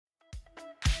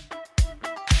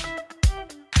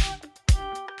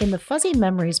In the Fuzzy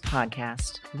Memories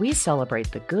podcast, we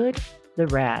celebrate the good, the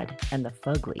rad, and the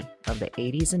fugly of the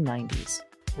 80s and 90s.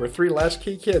 We're three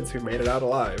latchkey kids who made it out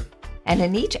alive. And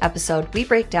in each episode, we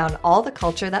break down all the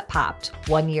culture that popped,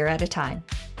 1 year at a time.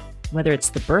 Whether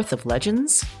it's the birth of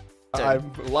legends...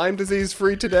 I'm Lyme disease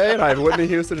free today, and I have Whitney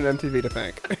Houston and MTV to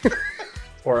thank.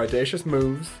 Or audacious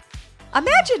moves.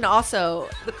 Imagine also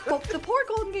the poor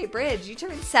Golden Gate Bridge. You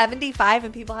turn 75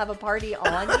 and people have a party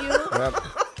on you. Yep.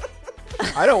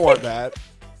 I don't want that.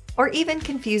 Or even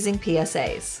confusing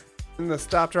PSAs. And the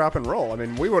stop, drop, and roll. I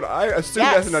mean, I assumed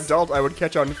as an adult I would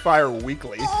catch on fire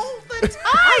weekly. All the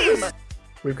time!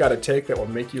 We've got a take that will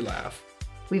make you laugh.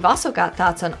 We've also got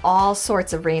thoughts on all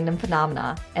sorts of random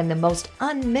phenomena and the most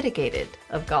unmitigated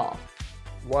of golf.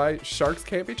 Why sharks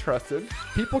can't be trusted,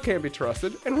 people can't be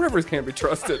trusted, and rivers can't be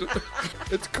trusted.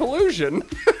 It's collusion.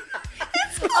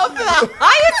 It's of the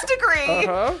highest degree.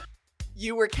 Uh-huh.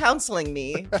 You were counseling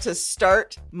me to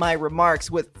start my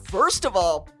remarks with, first of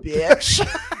all, bitch.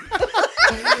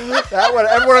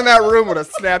 Everyone in that room would have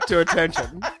snapped to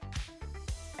attention.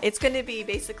 It's going to be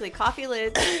basically coffee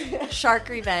lids, shark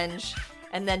revenge,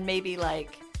 and then maybe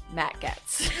like Matt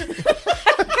Getz.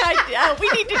 God, we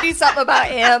need to do something about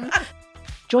him.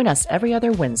 Join us every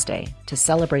other Wednesday to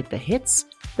celebrate the hits,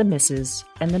 the misses,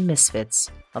 and the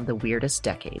misfits of the weirdest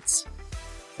decades.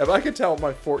 If I could tell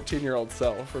my 14-year-old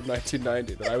self from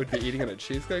 1990 that I would be eating in a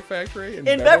Cheesecake Factory in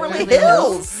Beverly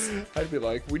Hills, I'd be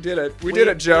like, we did it. We did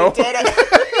it, Joe. We did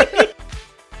it.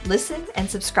 Listen and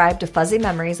subscribe to Fuzzy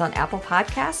Memories on Apple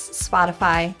Podcasts,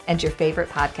 Spotify, and your favorite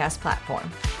podcast platform.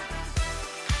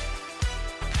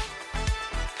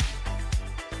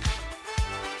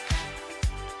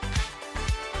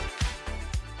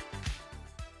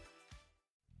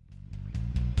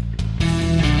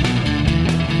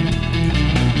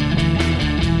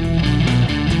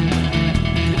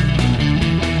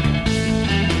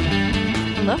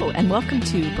 Hello, and welcome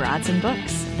to Broads and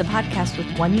Books, the podcast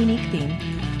with one unique theme,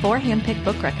 4 hand-picked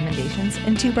book recommendations,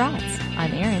 and 2 broads.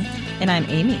 I'm Erin. And I'm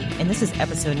Amy, and this is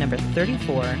episode number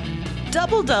 34,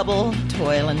 Double Double,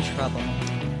 Toil and Trouble.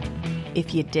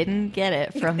 If you didn't get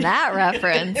it from that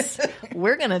reference,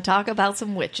 we're going to talk about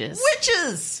some witches.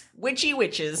 Witches. Witchy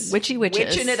witches. Witchy witches.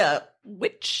 Witching it up.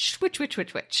 Witch.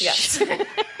 Yes.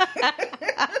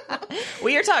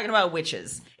 We are talking about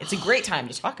witches. It's a great time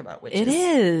to talk about witches. It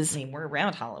is. I mean, we're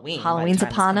around Halloween. Halloween's by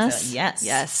the time upon this us. comes out. Yes.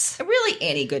 Yes.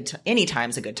 Really, any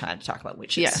time's a good time to talk about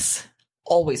witches. Yes.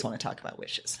 Always want to talk about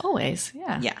witches. Always.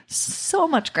 Yeah. Yeah. So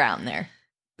much ground there.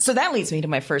 So that leads me to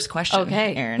my first question.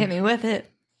 Okay. Erin. Hit me with it.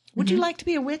 Would you like to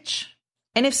be a witch?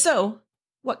 And if so,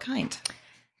 what kind?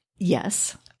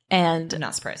 Yes. And I'm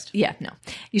not surprised. yeah, no,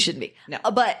 you shouldn't be. No.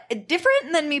 But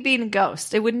different than me being a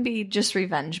ghost. It wouldn't be just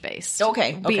revenge based.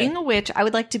 Okay. Being a witch, I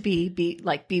would like to be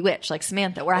bewitched, like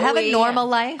Samantha, where I have a normal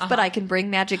life, but I can bring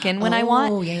magic in when I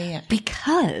want. Oh, yeah.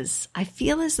 Because I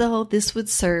feel as though this would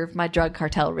serve my drug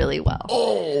cartel really well.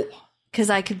 Oh. Because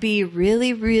I could be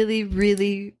really, really,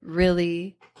 really,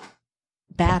 really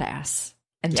badass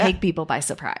and take people by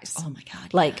surprise. Oh, my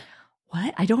God. Like,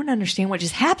 what? I don't understand what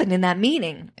just happened in that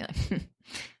meeting.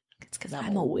 It's because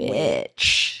I'm a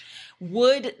witch.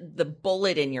 Would the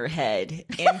bullet in your head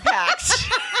impact?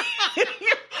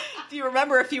 If you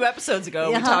remember a few episodes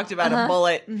ago, we talked about a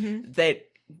bullet that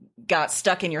got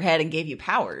stuck in your head and gave you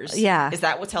powers. Yeah. Is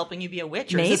that what's helping you be a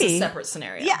witch? Or Maybe. is this a separate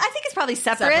scenario? Yeah, I think it's probably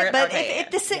separate. But Okay,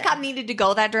 if the sitcom needed to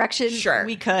go that direction, Sure.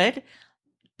 we could.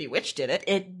 Bewitched did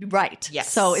it. Right.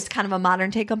 Yes. So it's kind of a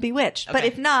modern take on Bewitched. But Okay.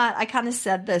 if not, I kind of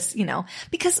said this,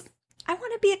 because I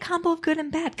want to be a combo of good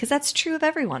and bad, because that's true of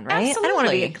everyone, right? I don't want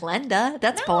to be a Glenda.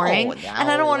 That's boring. No. And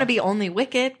I don't want to be only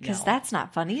Wicked, because that's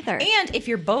not fun either. And if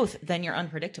you're both, then you're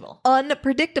unpredictable.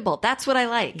 Unpredictable. That's what I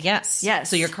like. Yes.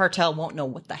 Yes. So your cartel won't know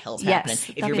what the hell's happening.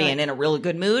 If They'll you're be being like- in a really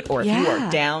good mood or if you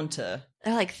are down to...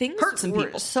 They're like, things hurt some were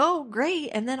people. so great,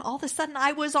 and then all of a sudden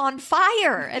I was on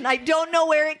fire, and I don't know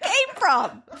where it came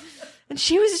from. And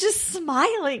she was just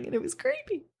smiling, and it was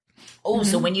creepy. Oh,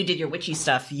 so when you did your witchy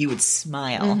stuff, you would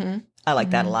smile. I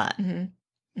like that a lot.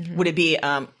 Would it be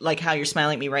like how you're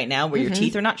smiling at me right now, where your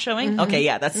teeth are not showing? Okay,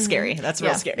 yeah, that's scary. That's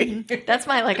real scary. That's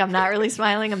my, like, I'm not really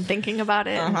smiling, I'm thinking about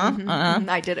it.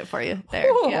 I did it for you there.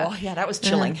 Oh, yeah, that was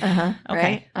chilling. Okay.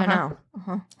 Right? I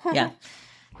know. Yeah.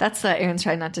 That's Erin's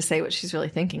trying not to say what she's really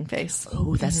thinking face.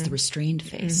 Oh, that's the restrained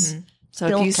face. So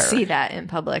if you Filter. see that in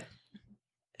public,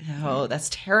 Oh, that's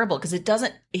terrible because it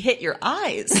doesn't hit your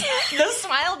eyes. The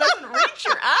smile doesn't reach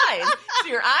your eyes. So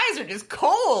your eyes are just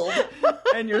cold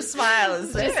and your smile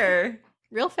is there.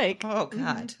 real fake. Oh,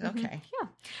 God. Okay.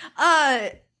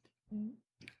 I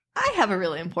have a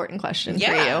really important question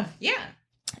for you. Yeah.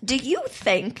 Do you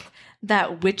think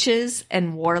that witches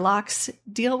and warlocks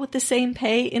deal with the same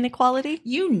pay inequality?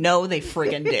 You know they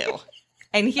friggin' do.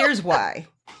 And here's why.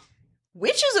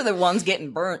 Witches are the ones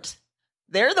getting burnt.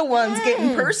 They're the ones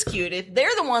getting persecuted.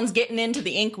 They're the ones getting into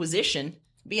the Inquisition,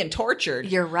 being tortured.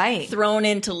 You're right. Thrown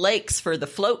into lakes for the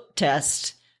float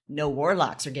test. No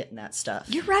warlocks are getting that stuff.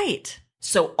 You're right.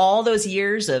 So all those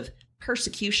years of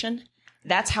persecution,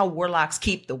 that's how warlocks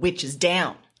keep the witches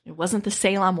down. It wasn't the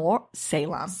Salem Warlock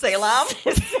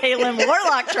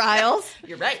trials.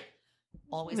 You're right.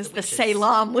 Always It was the the witches.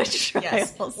 Salem witch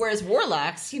trials. Yes. Whereas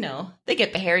warlocks, they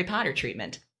get the Harry Potter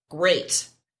treatment. Great.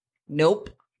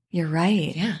 Nope. You're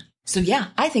right. Yeah. So yeah,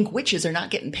 I think witches are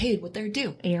not getting paid what they're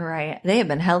due. You're right. They have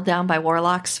been held down by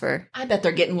warlocks for... I bet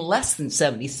they're getting less than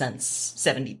 70 cents,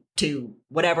 72,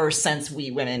 whatever cents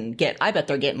we women get. I bet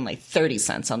they're getting like 30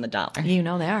 cents on the dollar. You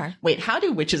know they are. Wait, how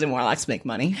do witches and warlocks make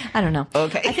money? I don't know.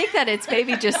 Okay. I think that it's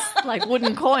maybe just like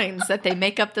wooden coins that they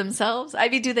make up themselves. I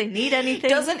mean, do they need anything?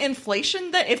 Doesn't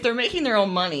inflation, that if they're making their own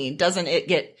money, doesn't it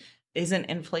get... Isn't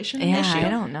inflation an Yeah, issue? I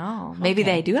don't know. Maybe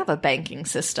they do have a banking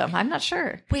system. I'm not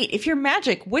sure. Wait, if you're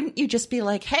magic, wouldn't you just be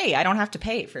like, hey, I don't have to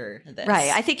pay for this?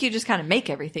 Right. I think you just kind of make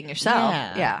everything yourself.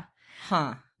 Yeah.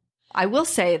 Huh. I will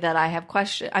say that I have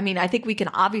questions. I mean, I think we can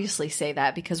obviously say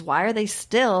that because why are they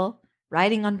still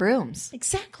riding on brooms?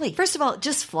 Exactly. First of all,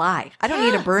 just fly. I don't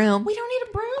need a broom. We don't need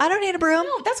a broom. I don't need a broom.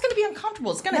 No, that's going to be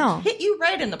uncomfortable. It's going to hit you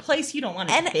right in the place you don't want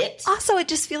to And hit. also, it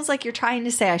just feels like you're trying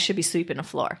to say I should be sweeping a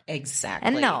floor. Exactly.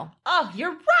 And no. Oh,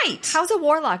 you're right. How's a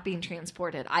warlock being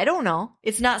transported? I don't know.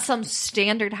 It's not some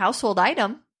standard household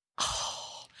item.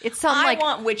 It's some I like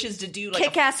want witches to do like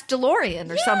kick-ass DeLorean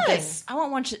or something. Yes. I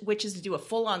want witches to do a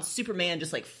full-on Superman,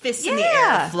 just like fists in the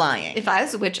air flying. If I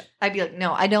was a witch, I'd be like,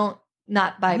 no, I don't.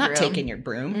 Not by I'm not broom. taking your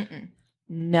broom. Mm-mm.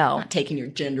 No. Not taking your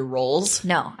gender roles.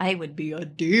 No, I would be a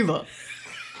diva.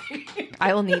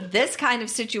 I will need this kind of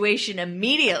situation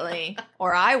immediately,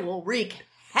 or I will wreak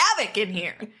havoc in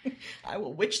here. I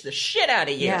will witch the shit out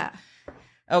of you. Yeah.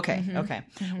 Okay. Okay.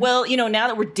 Well, now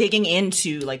that we're digging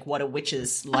into like what a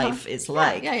witch's life is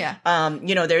like. Yeah.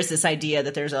 There's this idea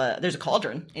that there's a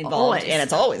cauldron involved, Always. and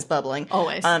it's always bubbling.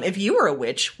 Always. If you were a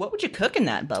witch, what would you cook in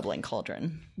that bubbling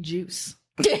cauldron? Juice.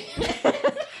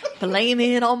 Blame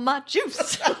it on my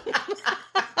juice. But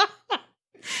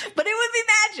it would be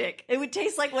magic. It would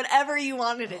taste like whatever you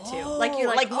wanted it to. Like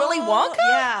you're like Willy Wonka?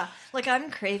 Yeah. Like I'm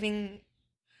craving.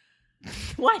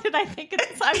 Why did I think of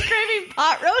this? I'm craving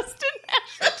pot roast and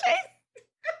mashed potatoes.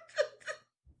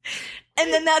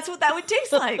 And then that's what that would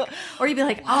taste like. Or you'd be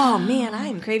like, oh man,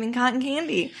 I'm craving cotton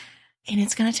candy. And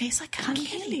it's going to taste like cotton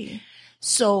candy.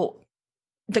 So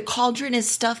the cauldron is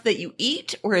stuff that you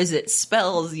eat, or is it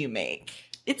spells you make?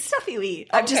 It's stuff you eat.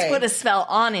 I've just put a spell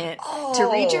on it to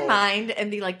read your mind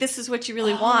and be like, this is what you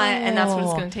really want, and that's what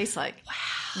it's going to taste like. Wow.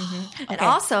 Mm-hmm. And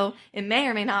also, it may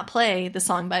or may not play the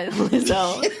song by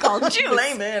Lizzo called Juice.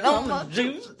 Blame it on the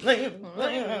juice. Blame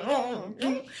it on the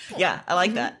juice. Yeah, I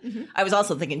like that. I was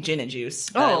also thinking gin and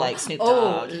juice. I like Snoop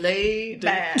Dogg. Lay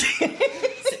back.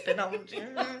 Sipping on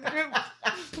gin.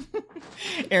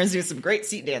 Aaron's doing some great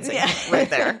seat dancing right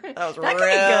there. That was That real could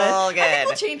be good. good. I think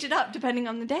we'll change it up depending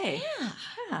on the day.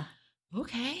 Yeah.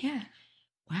 Okay. Yeah.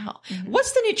 Wow.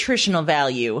 What's the nutritional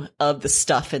value of the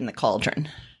stuff in the cauldron?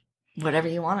 Whatever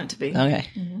you want it to be. Okay.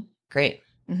 Great.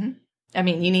 I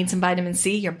mean, you need some vitamin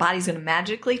C. Your body's going to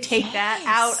magically take that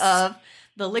out of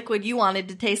the liquid you wanted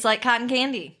to taste like cotton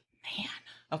candy. Man.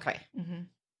 Okay.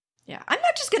 Yeah. I'm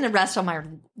not just going to rest on my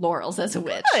laurels as a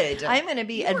witch. Good. I'm going to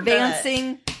be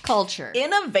advancing culture.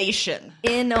 Innovation.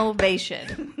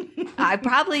 Innovation. I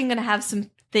probably am going to have some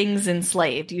things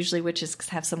enslaved. Usually witches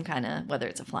have some kind of, whether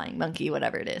it's a flying monkey,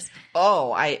 whatever it is.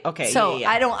 Oh, okay. So yeah.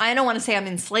 I don't want to say I'm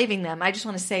enslaving them. I just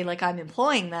want to say like I'm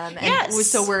employing them. And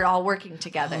so we're all working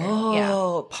together.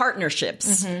 Oh,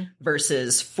 partnerships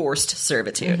versus forced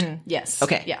servitude. Yes.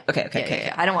 Okay. Yeah. Okay.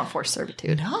 Yeah. I don't want forced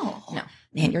servitude. No. No.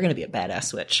 Man, you're going to be a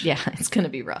badass witch. Yeah, it's going to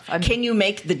be rough. Can you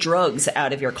make the drugs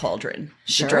out of your cauldron?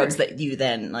 Sure. The drugs that you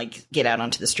then like get out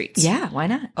onto the streets. Yeah, why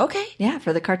not? Okay. Yeah,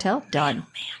 for the cartel. Done. Man.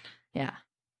 Yeah.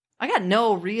 I got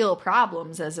no real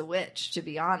problems as a witch, to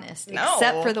be honest. No.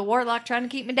 Except for the warlock trying to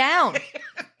keep me down.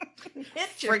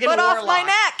 Get your Friggin' foot off my warlock.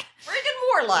 neck.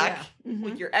 Friggin' warlock Yeah.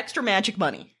 with your extra magic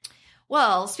money.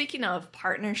 Well, speaking of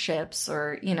partnerships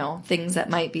or, things that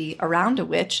might be around a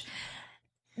witch,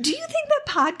 do you think that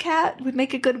Podcat would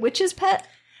make a good witch's pet?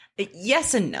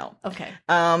 Yes and no. Okay.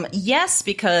 Yes,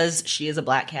 because she is a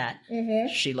black cat.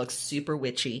 She looks super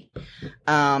witchy.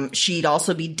 She'd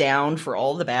also be down for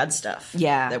all the bad stuff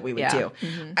Yeah, that we would yeah. do.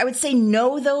 I would say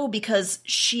no, though, because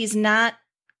she's not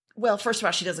Well, first of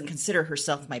all, she doesn't consider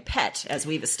herself my pet, as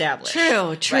we've established.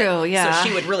 True, Right? yeah. So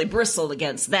she would really bristle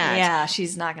against that. Yeah,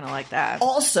 she's not going to like that.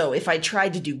 Also, if I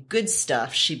tried to do good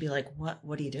stuff, she'd be like, what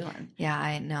are you doing? Yeah,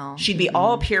 I know. She'd be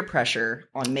all peer pressure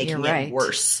on making it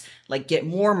worse. Like, get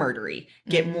more murdery,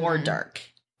 get more dark.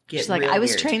 She's like, I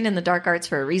was trained in the dark arts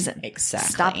for a reason.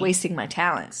 Exactly. Stop wasting my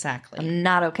talent. Exactly. I'm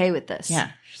not okay with this.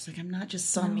 Yeah. She's like, I'm not just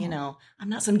some, I'm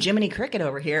not some Jiminy Cricket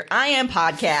over here. I am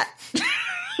Podcat.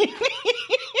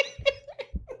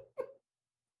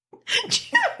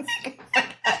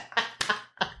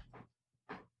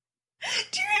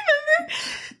 Do you remember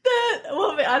that?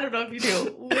 Well, I don't know if you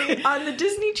do. On the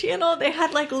Disney Channel, they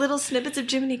had like little snippets of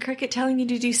Jiminy Cricket telling you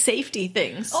to do safety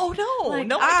things. Oh, no. Like,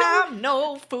 No, I don't. I'm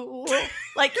no fool.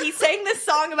 Like, he sang this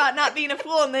song about not being a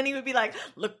fool, and then he would be like,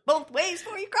 look both ways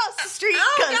before you cross the street,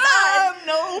 because I'm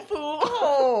no fool.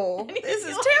 Oh, this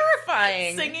is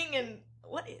terrifying. Singing and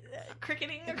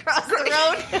cricketing across the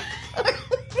road.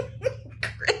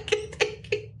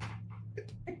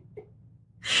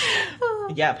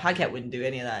 Yeah, Podcat wouldn't do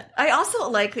any of that. I also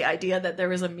like the idea that there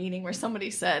was a meeting where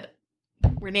somebody said,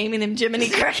 we're naming him Jiminy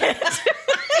Cricket.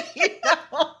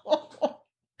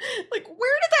 Like,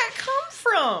 where did that come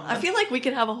from? I feel like we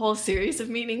could have a whole series of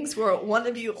meetings where one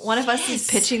of us is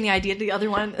pitching the idea to the other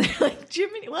one. Like,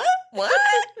 Jiminy, what?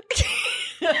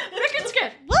 Cricket's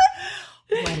good. What?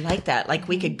 Oh, I like that. Like,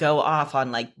 we could go off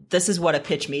on, like, this is what a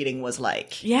pitch meeting was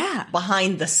like. Yeah.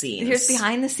 Behind the scenes. Here's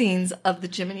behind the scenes of the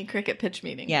Jiminy Cricket pitch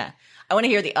meeting. Yeah. I want to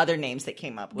hear the other names that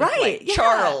came up with. Right. Like, Yeah.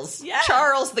 Charles. Yeah.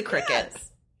 Charles the Cricket.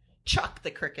 Yes. Chuck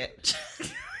the Cricket.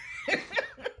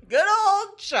 Good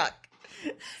old Chuck.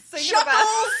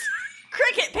 Chuckles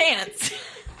Cricket Pants.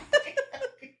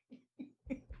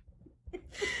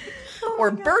 Or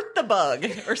Bert the Bug.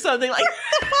 Or something like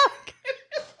that.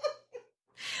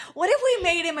 What if we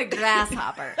made him a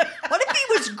grasshopper? What if he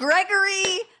was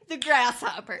Gregory the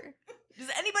Grasshopper? Is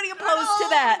anybody opposed to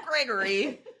that?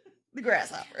 Gregory the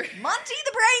Grasshopper. Monty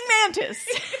the Praying Mantis.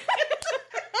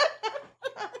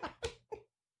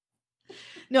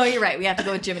 No, you're right. We have to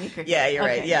go with Jiminy Cricket. Yeah, you're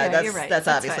right. Okay, Yeah, you're right. that's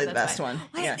obviously fine, the best fine. one.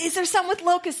 Why- Yeah. Is there some with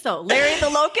Locust, though? Larry the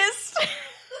Locust?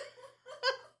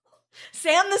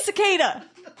 Sam the Cicada.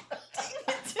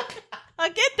 I'll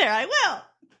get there. I will.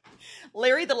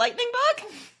 Larry the Lightning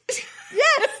Bug?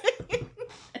 Yes.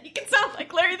 You can sound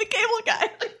like Larry the Cable Guy.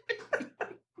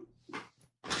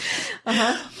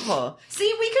 Oh.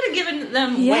 See, we could have given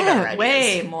them way better ideas.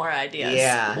 way more ideas.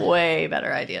 Yeah. Way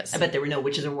better ideas. I bet there were no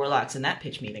witches or warlocks in that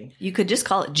pitch meeting. You could just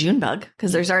call it Junebug,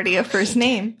 because there's already a first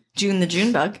name. June the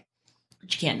Junebug.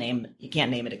 But you can't name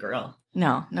it a girl.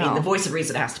 No. I mean, the voice of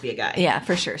reason has to be a guy. Yeah,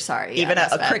 for sure. Sorry. Even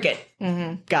that's a bad. cricket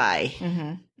guy.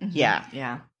 Yeah.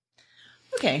 Yeah.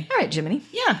 Okay. All right, Jiminy.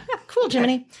 Yeah. Cool,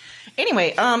 Jiminy.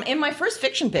 Anyway, in my first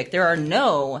fiction pick, there are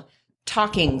no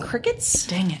talking crickets.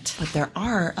 Dang it. But there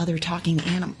are other talking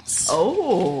animals.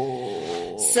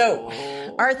 Oh. So,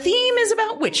 our theme is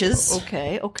about witches.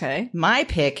 Okay. My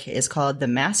pick is called The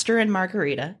Master and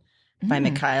Margarita by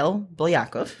Mikhail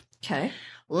Bulyakov. Okay.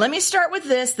 Let me start with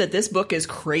this book is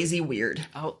crazy weird.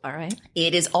 Oh, all right.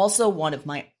 It is also one of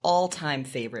my all-time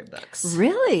favorite books.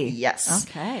 Really? Yes.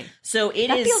 Okay. So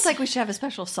That feels like we should have a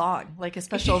special song, like a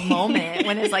special moment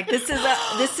when it's like, this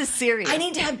is serious. I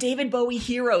need to have David Bowie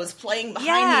Heroes playing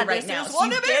behind me right now. Is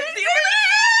one of it.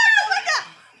 Oh my God.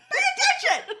 Pay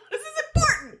attention. This is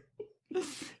important.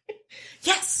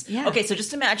 Yes. Yeah. Okay, so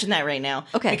just imagine that right now.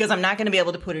 Okay. Because I'm not going to be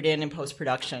able to put it in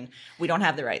post-production. We don't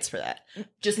have the rights for that.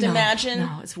 Just imagine.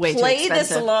 No, it's way too play this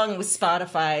expensive. along with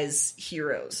Spotify's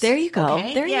Heroes. There you go.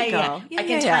 Okay? There you go. I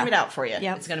can time it out for you.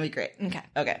 Yep. It's going to be great. Okay.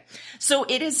 Okay. So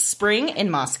it is spring in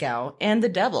Moscow, and the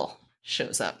devil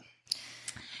shows up.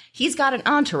 He's got an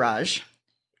entourage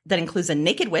that includes a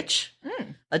naked witch,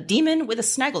 a demon with a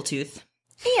snaggletooth,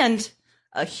 and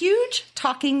a huge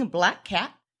talking black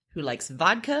cat who likes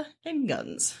vodka and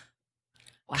guns.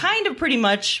 Wow. Kind of pretty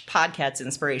much Podcat's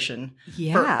inspiration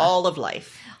for all of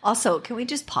life. Also, can we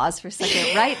just pause for a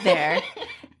second right there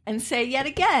and say yet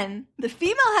again, the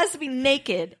female has to be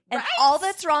naked, and all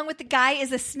that's wrong with the guy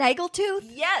is a snaggletooth?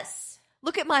 Yes.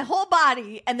 Look at my whole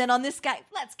body, and then on this guy,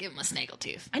 let's give him a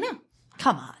snaggletooth. I know.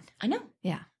 Come on. I know.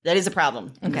 Yeah. That is a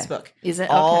problem in this book. Is it?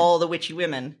 All the witchy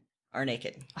women are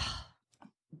naked.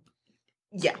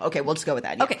 Yeah, okay, we'll just go with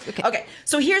that. Yeah. Okay.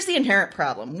 So here's the inherent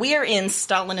problem. We are in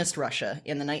Stalinist Russia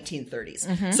in the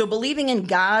 1930s. So believing in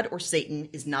God or Satan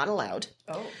is not allowed.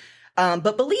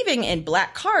 But believing in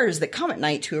black cars that come at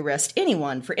night to arrest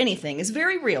anyone for anything is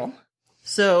very real.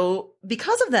 So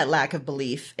because of that lack of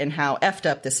belief in how effed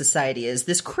up this society is,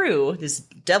 this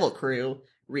devil crew,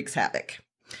 wreaks havoc.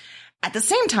 At the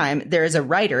same time, there is a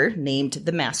writer named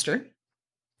the Master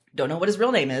Don't know what his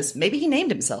real name is. Maybe he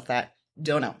named himself that.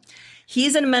 Don't know.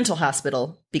 He's in a mental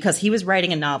hospital because he was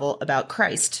writing a novel about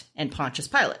Christ and Pontius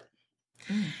Pilate.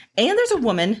 And there's a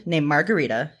woman named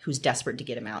Margarita who's desperate to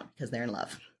get him out because they're in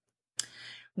love.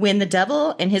 When the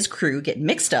devil and his crew get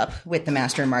mixed up with the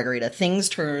Master and Margarita, things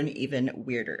turn even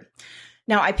weirder.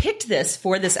 Now, I picked this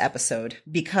for this episode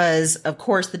because, of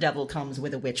course, the devil comes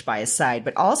with a witch by his side,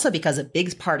 but also because a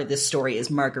big part of this story is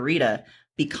Margarita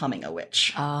becoming a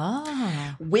witch.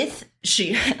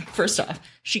 First off,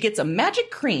 she gets a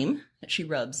magic cream that she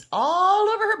rubs all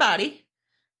over her body,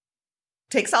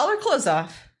 takes all her clothes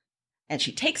off, and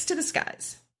she takes to the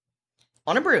skies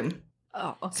on a broom.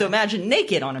 Oh, okay. So imagine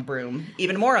naked on a broom,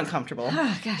 even more uncomfortable.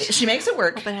 Oh, gosh. She makes it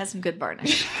work. Hope it has some good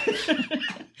varnish.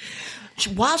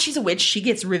 While she's a witch, she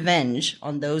gets revenge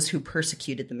on those who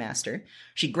persecuted the Master.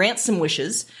 She grants some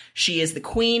wishes. She is the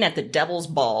queen at the devil's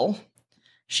ball.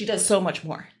 She does so much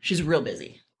more. She's real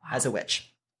busy as a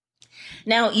witch.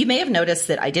 Now, you may have noticed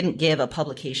that I didn't give a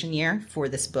publication year for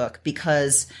this book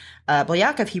because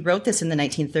Bolyakov, he wrote this in the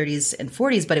 1930s and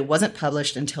 40s, but it wasn't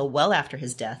published until well after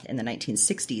his death in the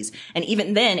 1960s. And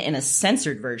even then in a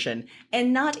censored version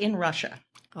and not in Russia.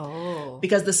 Oh.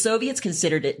 Because the Soviets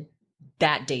considered it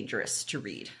that dangerous to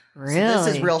read. Really? So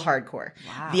this is real hardcore.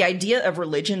 Wow. The idea of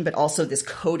religion, but also this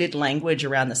coded language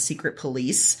around the secret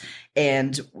police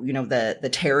and, you know, the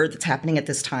terror that's happening at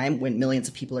this time when millions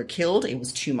of people are killed, it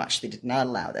was too much. They did not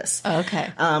allow this.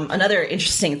 Okay. Another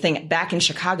interesting thing, back in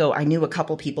Chicago, I knew a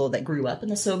couple people that grew up in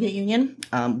the Soviet Union,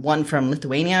 one from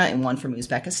Lithuania and one from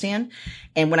Uzbekistan.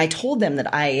 And when I told them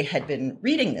that I had been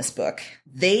reading this book,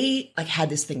 they had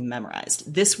this thing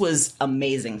memorized. This was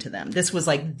amazing to them. This was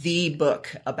the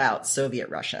book about Soviet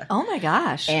Russia. Oh my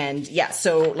gosh. And yeah,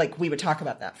 so we would talk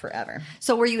about that forever.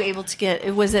 So were you able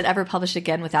to was it ever published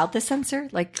again without the censor?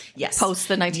 Yes. Post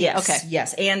the 19... Yes, okay.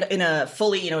 yes. And in a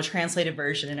fully, translated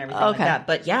version and everything like that.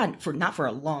 But yeah, not for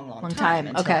a long time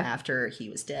until after he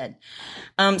was dead.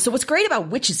 So what's great about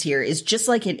witches here is just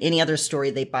like in any other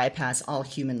story, they bypass all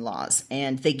human laws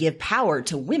and they give power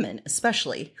to women,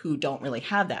 especially who don't really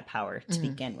have that power to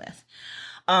begin with.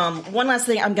 One last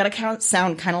thing, I'm going to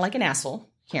sound kind of like an asshole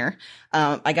here.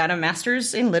 I got a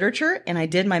master's in literature and I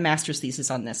did my master's thesis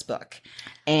on this book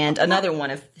and another one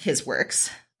of his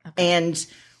works. Okay. And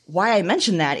why I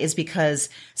mention that is because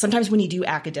sometimes when you do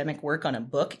academic work on a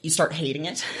book, you start hating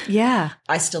it. Yeah.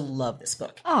 I still love this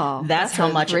book. Oh, that's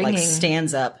how much it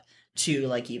stands up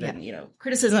to even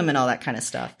criticism and all that kind of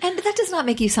stuff. And that does not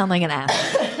make you sound like an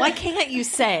asshole. Why can't you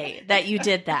say that you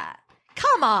did that?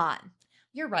 Come on.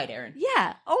 You're right, Erin.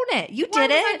 Yeah, own it. You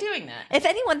did it. Why was I doing that? If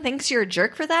anyone thinks you're a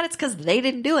jerk for that, it's because they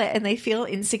didn't do it and they feel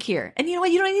insecure. And you know what?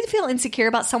 You don't need to feel insecure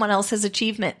about someone else's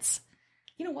achievements.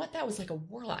 You know what? That was like a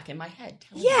warlock in my head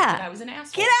telling me that I was an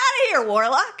asshole. Get out of here,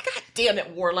 warlock. God damn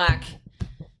it, warlock.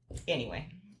 Anyway,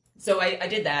 so I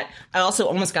did that. I also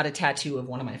almost got a tattoo of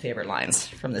one of my favorite lines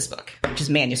from this book, which is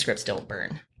manuscripts don't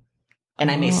burn.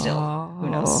 And I may still. Who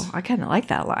knows? I kind of like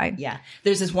that line. Yeah.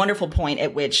 There's this wonderful point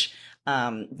at which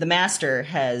the master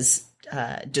has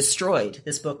destroyed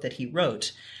this book that he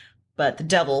wrote, but the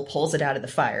devil pulls it out of the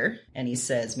fire and he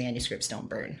says manuscripts don't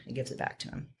burn and gives it back to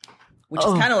him, which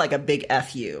is kind of like a big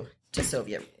FU to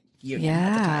Soviet Union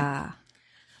at the time.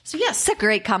 So yes, it's a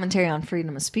great commentary on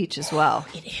freedom of speech as well.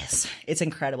 It is. It's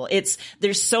incredible.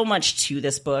 There's so much to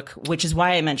this book, which is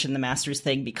why I mentioned the master's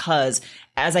thing, because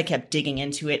as I kept digging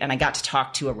into it and I got to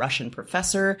talk to a Russian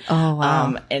professor,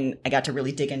 and I got to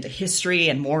really dig into history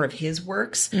and more of his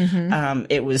works,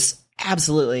 it was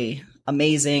absolutely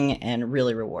amazing and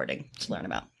really rewarding to learn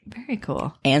about. Very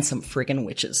cool. And some friggin'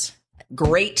 witches.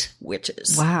 Great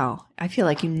witches. Wow. I feel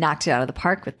like you knocked it out of the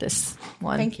park with this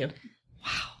one. Thank you.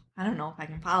 Wow. I don't know if I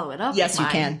can follow it up. Yes, you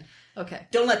can. Okay.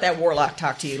 Don't let that warlock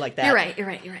talk to you like that. You're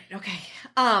right. Okay.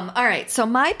 All right. So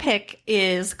my pick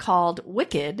is called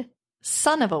Wicked,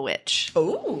 Son of a Witch.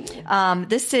 Ooh.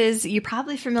 This is, you're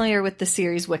probably familiar with the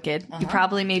series Wicked. You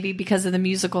probably maybe because of the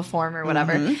musical form or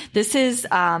whatever. This is,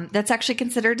 that's actually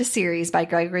considered a series by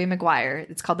Gregory Maguire.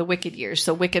 It's called The Wicked Years.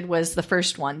 So Wicked was the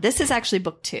first one. This is actually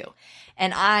book 2.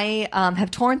 And I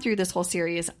have torn through this whole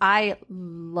series. I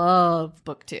love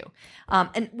book 2.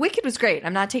 And Wicked was great.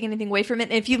 I'm not taking anything away from it.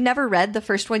 And if you've never read the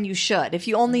first one, you should. If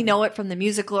you only know it from the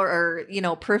musical or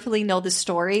peripherally know the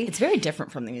story. It's very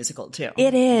different from the musical, too.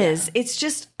 It is. Yeah. It's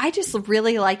just, I just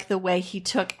really like the way he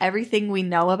took everything we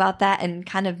know about that and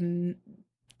kind of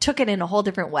took it in a whole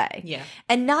different way. Yeah.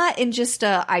 And not in just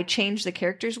a I changed the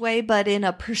character's way, but in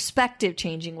a perspective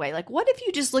changing way. Like, what if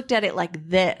you just looked at it like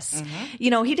this? He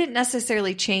didn't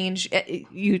necessarily change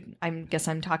I guess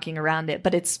I'm talking around it,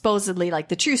 but it's supposedly like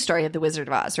the true story of the Wizard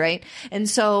of Oz, right? And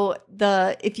so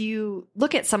if you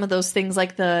look at some of those things,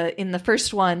 like in the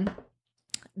first one,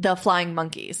 the flying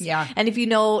monkeys. Yeah. And if you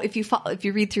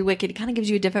read through Wicked, it kind of gives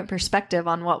you a different perspective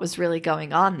on what was really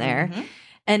going on there.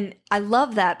 And I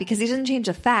love that because he doesn't change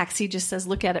the facts. He just says,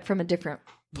 look at it from a different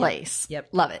place. Yep.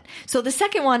 Love it. So the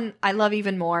second one I love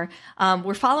even more.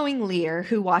 We're following Lear,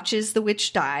 who watches the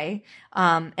witch die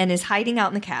and is hiding out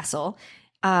in the castle.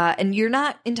 And you're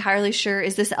not entirely sure,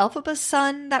 is this Elphaba's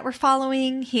son that we're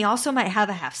following? He also might have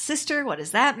a half-sister. What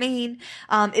does that mean?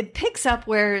 It picks up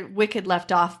where Wicked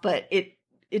left off, but it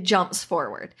jumps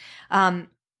forward.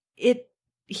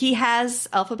 He has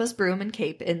Elphaba's broom and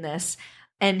cape in this.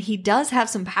 And he does have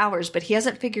some powers, but he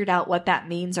hasn't figured out what that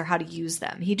means or how to use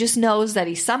them. He just knows that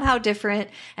he's somehow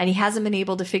different, and he hasn't been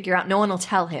able to figure out. No one will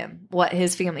tell him what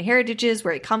his family heritage is,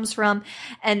 where he comes from.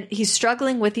 And he's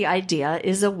struggling with the idea,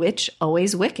 is a witch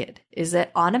always wicked? Is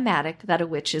it automatic that a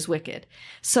witch is wicked?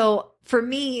 So for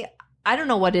me, I don't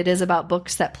know what it is about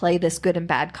books that play this good and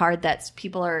bad card that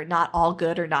people are not all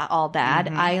good or not all bad.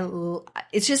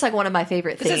 It's just like one of my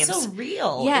favorite themes. It's so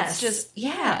real. Yes. It's just,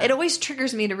 it always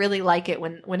triggers me to really like it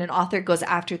when an author goes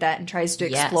after that and tries to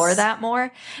explore that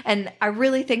more. And I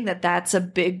really think that that's a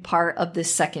big part of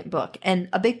this second book, and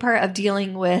a big part of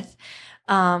dealing with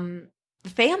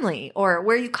family or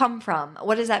where you come from.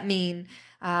 What does that mean?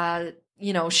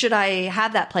 Should I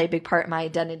have that play a big part in my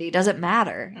identity? Does it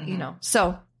matter?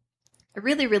 So I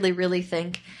really, really, really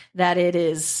think that it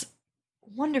is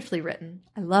wonderfully written.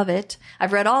 I love it.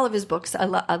 I've read all of his books. I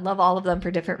love all of them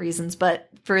for different reasons. But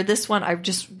for this one,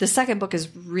 the second book is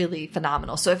really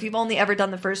phenomenal. So if you've only ever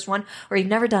done the first one or you've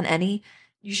never done any,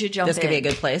 you should jump in. This could be a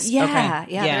good place. Yeah,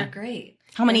 they're great.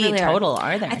 How many really total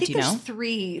are there? I think there's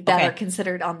 3 that are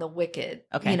considered on the Wicked.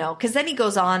 Okay. Because then he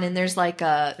goes on and there's like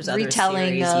a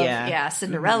retelling of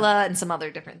Cinderella and some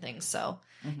other different things. So,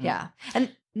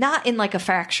 And not in like a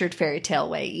fractured fairy tale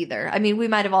way either. I mean, we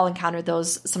might have all encountered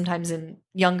those sometimes in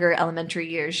younger elementary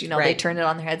years. They turn it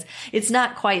on their heads. It's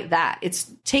not quite that.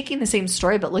 It's taking the same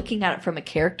story, but looking at it from a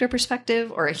character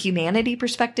perspective or a humanity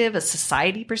perspective, a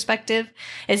society perspective,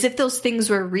 as if those things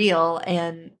were real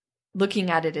and looking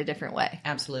at it a different way.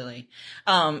 Absolutely.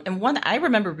 And I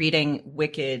remember reading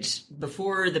Wicked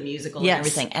before the musical and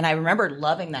everything. And I remember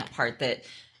loving that part that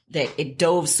it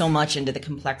dove so much into the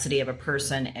complexity of a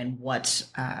person and what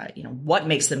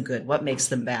makes them good, what makes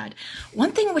them bad.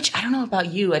 One thing which I don't know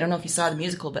about you, I don't know if you saw the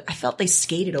musical, but I felt they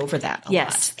skated over that a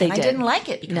lot. They did. I didn't like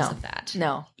it because of that.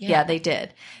 No. Yeah, they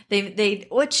did. They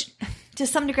which to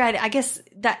some degree, I guess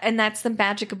that's the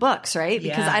magic of books, right?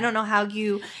 Because I don't know how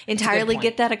you entirely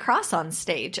get that across on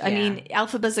stage. I mean,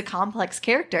 Elphaba's a complex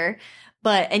character,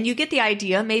 and you get the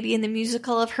idea maybe in the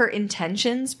musical of her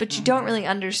intentions, but you don't really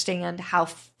understand how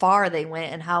far they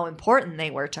went and how important they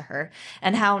were to her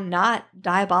and how not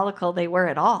diabolical they were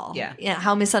at all. Yeah.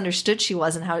 How misunderstood she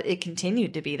was and how it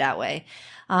continued to be that way.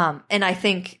 And I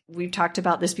think we've talked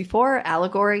about this before,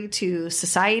 allegory to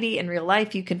society and real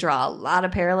life. You can draw a lot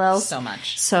of parallels. So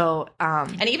much. So,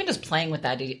 and even just playing with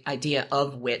that idea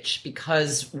of witch,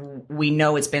 because we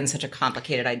know it's been such a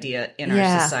complicated idea in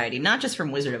our society, not just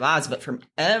from Wizard of Oz, but from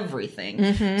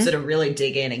everything. So to really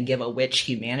dig in and give a witch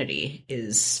humanity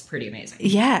is pretty amazing.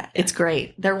 Yeah, it's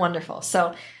great. They're wonderful.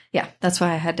 So yeah, that's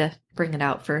why I had to bring it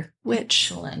out for witch.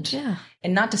 Excellent. Yeah.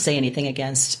 And not to say anything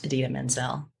against Idina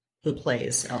Menzel, who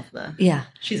plays Elphaba. Yeah.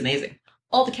 She's amazing.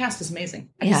 All the cast is amazing.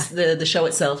 The show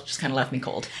itself just kind of left me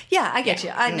cold. Yeah, I get you.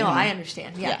 I know, I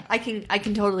understand. Yeah. I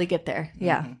can totally get there.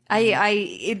 Yeah.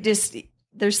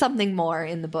 There's something more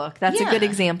in the book. That's a good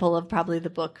example of probably the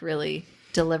book really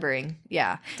delivering.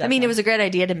 Yeah. Definitely. I mean, it was a great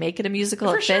idea to make it a musical.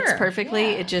 It fits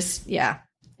perfectly. Yeah. It just,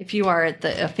 if you are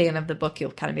a fan of the book,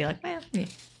 you'll kind of be like, well, yeah.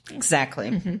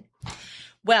 Exactly.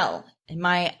 Well, in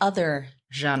my other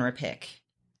genre pick,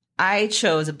 I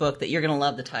chose a book that you're going to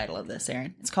love the title of this,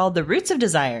 Erin. It's called The Roots of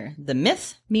Desire, The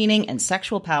Myth, Meaning, and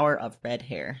Sexual Power of Red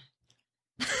Hair.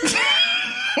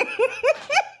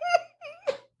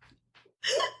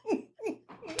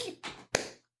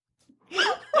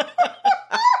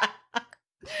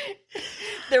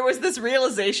 There was this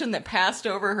realization that passed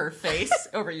over her face,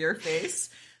 over your face.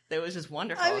 That was just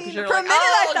wonderful. I mean, for a minute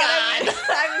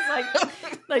I was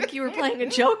like you were playing a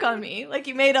joke on me. Like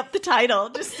you made up the title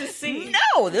just to see.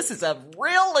 No, this is a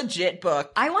real legit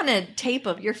book. I want a tape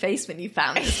of your face when you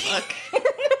found this book.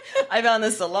 I found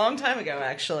this a long time ago,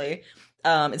 actually.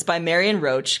 It's by Marion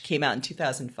Roach. Came out in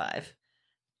 2005.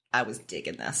 I was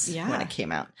digging this when it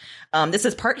came out. This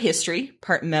is part history,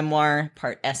 part memoir,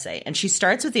 part essay. And she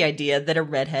starts with the idea that a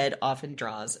redhead often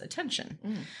draws attention.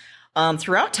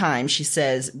 Throughout time, she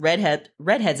says,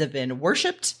 redheads have been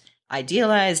worshipped,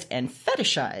 idealized, and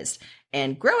fetishized.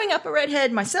 And growing up a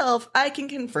redhead myself, I can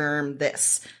confirm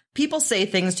this. People say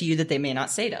things to you that they may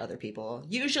not say to other people,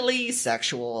 usually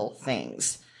sexual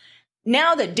things.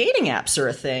 Now that dating apps are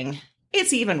a thing,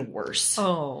 it's even worse.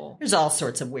 Oh. There's all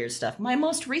sorts of weird stuff. My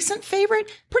most recent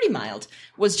favorite, pretty mild,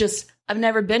 was just, I've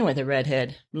never been with a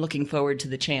redhead. I'm looking forward to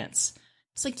the chance.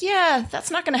 It's like, yeah,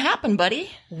 that's not going to happen, buddy.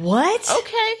 What?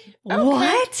 Okay.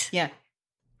 What? Yeah.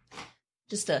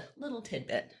 Just a little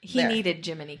tidbit. He needed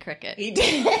Jiminy Cricket. He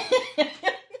did.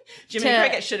 Jiminy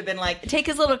Cricket should have been like, take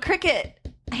his little cricket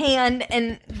hand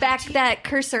and back that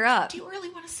cursor up. Do you really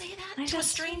want to say that to a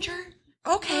stranger?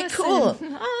 Okay, listen, cool.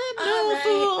 I'm no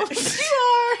fool.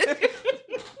 You are.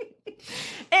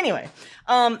 Anyway,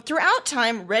 throughout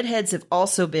time, redheads have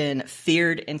also been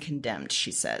feared and condemned,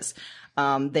 she says.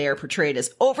 They are portrayed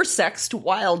as oversexed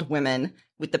wild women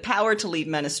with the power to lead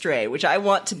men astray, which I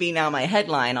want to be now my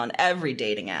headline on every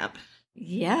dating app.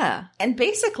 Yeah. And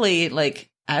basically, like,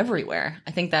 everywhere.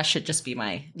 I think that should just be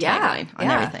my tagline on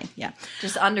everything. Yeah.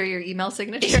 Just under your email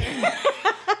signature.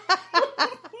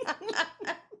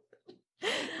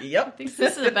 Yep. I think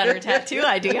this is a better tattoo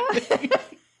idea.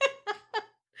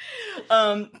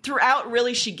 Throughout,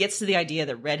 really, she gets to the idea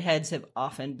that redheads have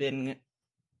often been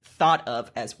thought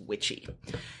of as witchy.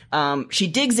 She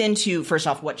digs into, first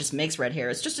off, what just makes red hair.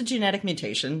 It's just a genetic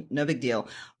mutation, no big deal.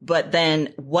 But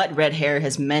then what red hair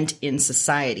has meant in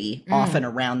society, often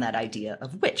around that idea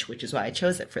of witch, which is why I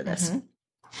chose it for this.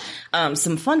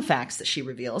 Some fun facts that she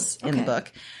reveals in the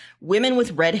book. Women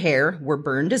with red hair were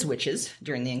burned as witches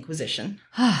during the Inquisition.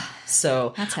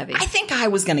 So that's heavy. I think I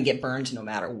was going to get burned no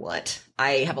matter what.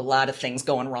 I have a lot of things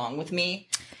going wrong with me,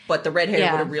 but the red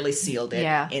hair would have really sealed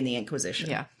it in the Inquisition.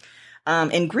 Yeah.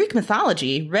 In Greek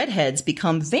mythology, redheads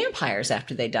become vampires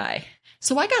after they die.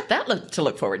 So I got that to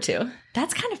look forward to.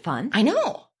 That's kind of fun. I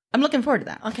know. I'm looking forward to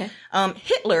that. Okay.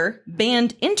 Hitler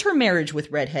banned intermarriage with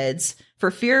redheads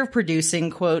for fear of producing,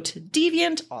 quote,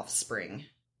 deviant offspring.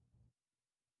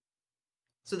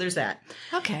 So there's that.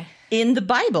 Okay. In the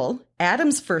Bible,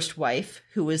 Adam's first wife,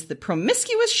 who was the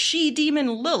promiscuous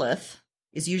she-demon Lilith,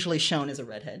 is usually shown as a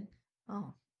redhead.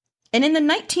 Oh. And in the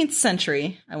 19th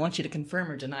century, I want you to confirm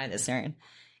or deny this, Erin,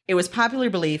 it was popular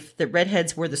belief that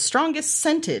redheads were the strongest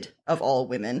scented of all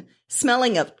women,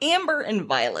 smelling of amber and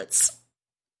violets.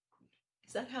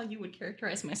 Is that how you would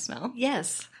characterize my smell?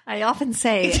 Yes. I often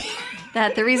say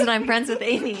that the reason I'm friends with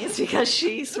Amy is because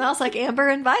she smells like amber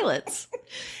and violets.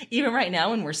 Even right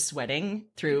now when we're sweating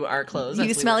through our clothes.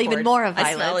 You smell even more of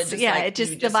violets. I smell it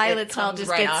just like, the violet smell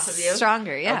just right gets off of you.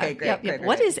 Stronger. Yeah. Okay, great, great.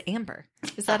 What is amber?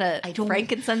 Is that a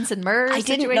frankincense and myrrh I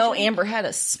didn't know amber had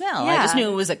a smell. Yeah. I just knew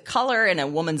it was a color and a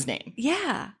woman's name.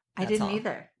 Yeah. I didn't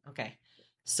either. Okay.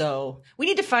 So we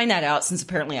need to find that out since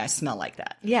apparently I smell like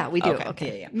that. Yeah, we do.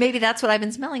 Okay. Yeah. Maybe that's what I've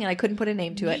been smelling and I couldn't put a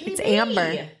name to it. It's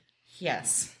amber.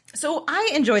 Yes. So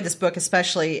I enjoyed this book,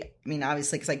 especially, I mean,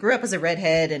 obviously, because I grew up as a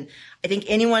redhead, and I think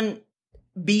anyone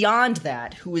beyond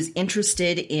that who is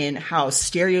interested in how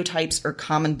stereotypes or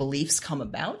common beliefs come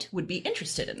about would be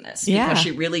interested in this. Yeah. Because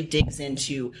she really digs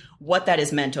into what that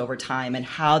has meant over time and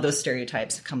how those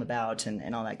stereotypes have come about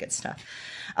and all that good stuff.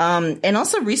 And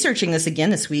also researching this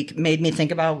again this week made me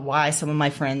think about why some of my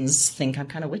friends think I'm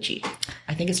kind of witchy.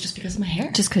 I think it's just because of my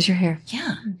hair. Just because your hair.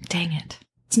 Yeah. Dang it.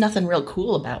 It's nothing real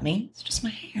cool about me. It's just my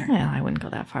hair. Well, I wouldn't go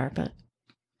that far, but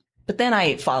then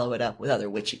I follow it up with other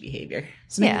witchy behavior.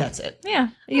 So maybe that's it. Yeah.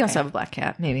 You also have a black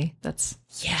cat, maybe.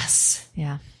 Yes.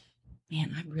 Yeah.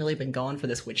 Man, I've really been going for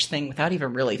this witch thing without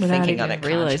even really thinking of it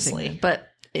consciously. But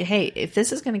hey, if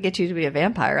this is going to get you to be a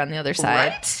vampire on the other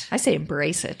side, I say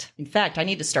embrace it. In fact, I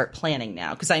need to start planning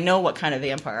now because I know what kind of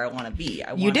vampire I want to be.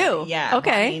 You do? Yeah.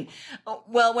 Okay. I mean,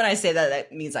 well, when I say that,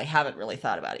 that means I haven't really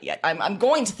thought about it yet. I'm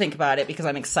going to think about it because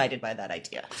I'm excited by that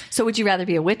idea. So would you rather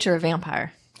be a witch or a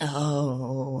vampire?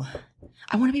 Oh,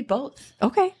 I want to be both.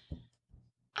 Okay.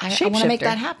 I want to make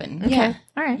that happen. Okay. Yeah.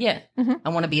 All right. Yeah. Mm-hmm. I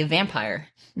want to be a vampire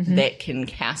that can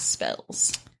cast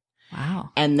spells.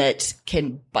 Wow. And that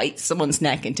can bite someone's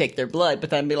neck and take their blood, but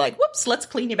then be like, whoops, let's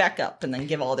clean you back up, and then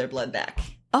give all their blood back.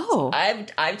 Oh. So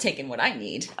I've taken what I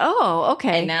need. Oh,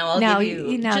 okay. And now I'll give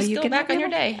you, just you go can back on your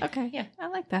day. Okay. Yeah. I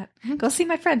like that. Go see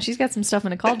my friend. She's got some stuff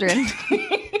in a cauldron.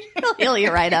 He'll heal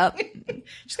you right up.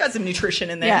 She's got some nutrition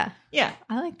in there. Yeah. Yeah.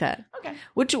 I like that. Okay.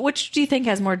 Which do you think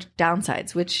has more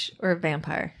downsides, witch or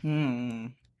vampire?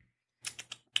 I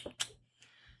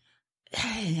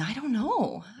don't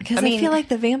know. Because I feel like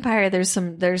the vampire, there's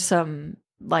some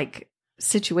like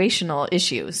situational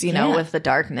issues, with the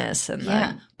darkness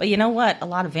and But you know what? A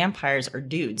lot of vampires are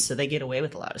dudes, so they get away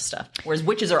with a lot of stuff. Whereas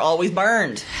witches are always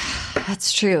burned.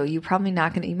 That's true. You're probably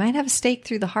not going to, you might have a stake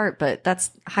through the heart, but that's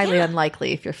highly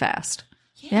unlikely if you're fast.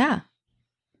 Yeah.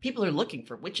 People are looking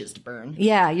for witches to burn.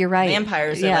 Yeah, you're right.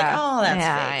 Vampires are like, oh, that's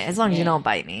fake. As long as you don't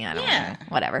bite me, I don't know.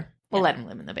 Whatever. We'll let him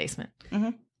live in the basement.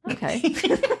 Mm-hmm. Okay.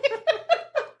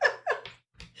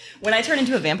 When I turn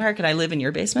into a vampire, could I live in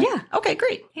your basement? Yeah. Okay,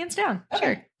 great. Hands down.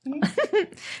 Okay. Sure.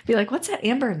 Be like, what's that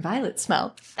amber and violet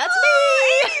smell? That's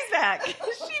me! Amy's back. She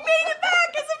made it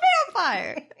back as a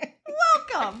vampire.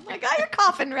 Welcome. I got your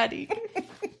coffin ready.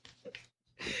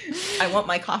 I want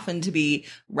my coffin to be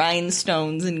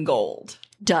rhinestones and gold.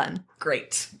 Done.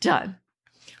 Great. Done.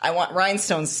 I want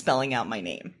rhinestones spelling out my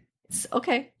name.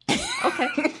 Okay.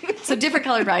 So different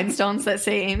colored rhinestones that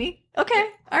say Amy? Okay.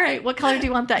 All right. What color do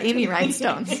you want that Amy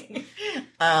rhinestones?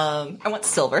 I want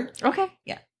silver. Okay.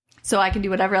 Yeah. So I can do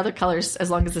whatever other colors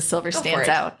as long as the silver stands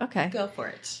out. Okay. Go for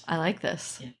it. I like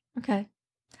this. Yeah. Okay.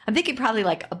 I'm thinking probably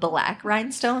like a black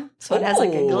rhinestone. So it has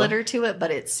like a glitter to it,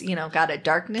 but it's, got a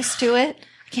darkness to it.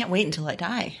 I can't wait until I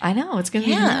die. I know. It's going to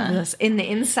be marvelous. In the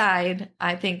inside,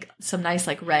 I think some nice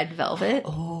like red velvet.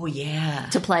 Oh, yeah.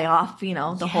 To play off,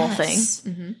 the whole thing.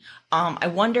 Mm-hmm. I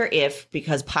wonder if,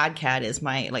 because Podcat is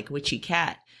my like witchy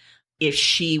cat, if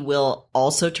she will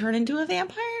also turn into a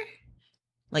vampire?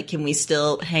 Like, can we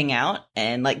still hang out?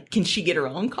 And like, can she get her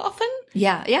own coffin?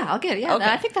 Yeah. I'll get it. Yeah. Okay.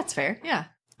 I think that's fair. Yeah.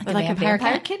 Like a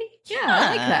vampire kitty? Yeah, I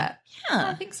like that. Yeah.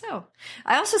 I think so.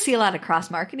 I also see a lot of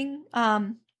cross-marketing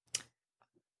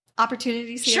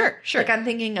opportunities here. Sure. Like I'm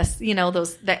thinking,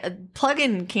 those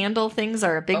plug-in candle things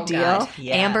are a big deal. God.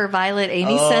 Yeah. Amber, violet,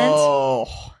 Amy scent.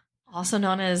 Also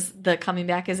known as the coming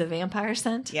back as a vampire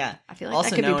scent. Yeah. I feel like also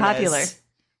that could be popular.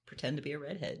 Pretend to be a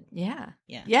redhead. Yeah.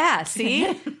 Yeah. Yeah,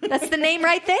 see? That's the name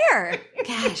right there.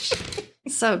 Gosh.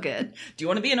 So good. Do you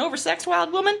want to be an oversexed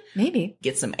wild woman? Maybe.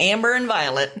 Get some amber and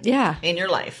violet in your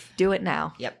life. Do it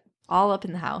now. Yep. All up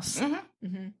in the house. Mm-hmm.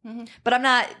 Mm-hmm. Mm-hmm. But I'm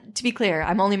not, to be clear,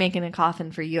 I'm only making a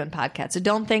coffin for you and Podcat. So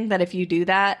don't think that if you do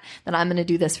that, then I'm going to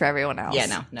do this for everyone else.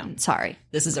 Yeah, no. Sorry.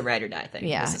 This is a ride or die thing.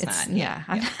 Yeah. This is not.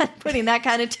 I'm not putting that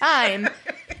kind of time.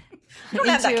 You don't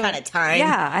have that kind of time.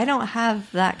 Yeah, I don't have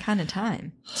that kind of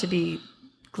time to be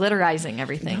glitterizing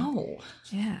everything. No.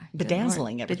 Yeah.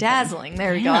 Bedazzling everything. Bedazzling.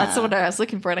 There we go. That's what I was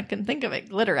looking for, and I couldn't think of it.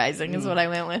 Glitterizing is what I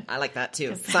went with. I like that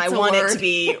too. So I want it to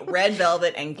be red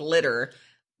velvet and glitter,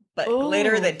 but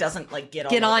glitter that doesn't like get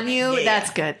on you. Yeah,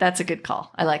 that's good. That's a good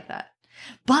call. I like that.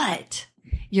 But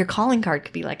your calling card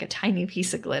could be like a tiny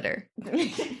piece of glitter.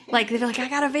 Like they'd be like, I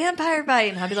got a vampire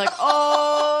bite. And I'd be like,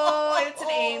 oh, it's an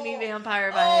Amy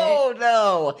vampire bite. Oh,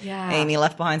 no. Yeah. Amy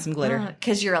left behind some glitter.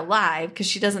 Because you're alive, because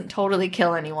she doesn't totally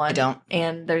kill anyone. I don't.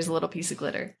 And there's a little piece of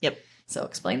glitter. Yep. So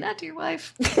explain that to your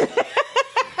wife.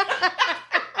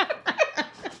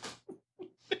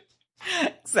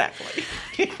 Exactly.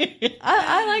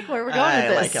 I like where we're going with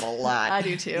this. I like it a lot. I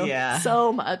do too. Yeah.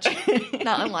 So much.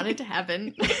 Now I want it to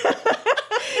happen.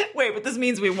 Wait, but this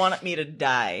means we want me to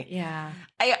die. Yeah.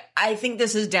 I think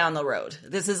this is down the road.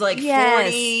 This is like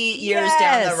 40 years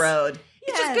down the road.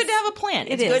 It's just good to have a plan.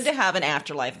 It's good to have an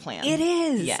afterlife plan. It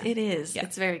is. Yeah. It is. Yeah.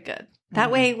 It's very good. That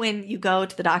way, when you go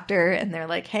to the doctor and they're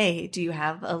like, hey, do you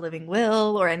have a living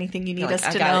will or anything you need us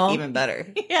to know? I got it even better.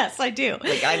 Yes, I do.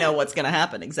 Like, I know what's going to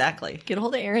happen. Exactly. Get a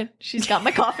hold of Erin. She's got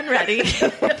my coffin ready.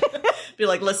 Be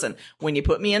like, listen, when you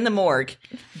put me in the morgue,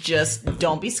 just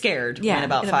don't be scared. Yeah, when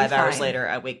about 5 hours later,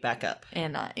 I wake back up.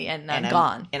 And I'm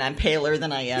gone. And I'm paler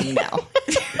than I am now.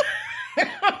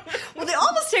 Well, they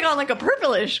almost take on like a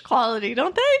purplish quality,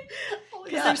 don't they?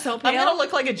 Because they're so pale. I'm going to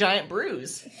look like a giant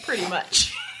bruise, pretty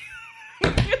much.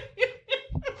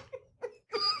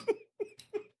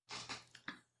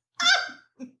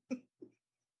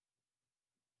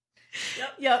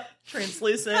 Yep.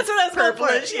 Translucent. That's what I was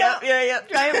purplish. Yep.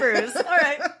 Giant bruise. All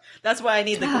right. That's why I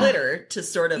need the glitter to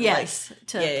sort of play.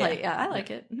 Yeah, I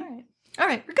like it. All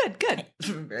right. We're good. Good.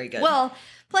 Very good. Well,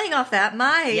 playing off that,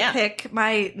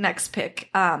 my next pick,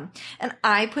 and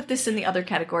I put this in the other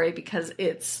category because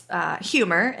it's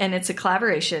humor and it's a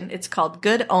collaboration. It's called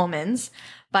Good Omens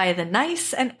by the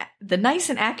Nice and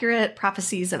Accurate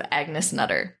Prophecies of Agnes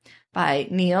Nutter by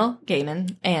Neil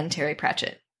Gaiman and Terry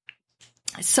Pratchett.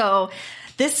 So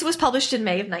this was published in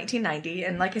May of 1990.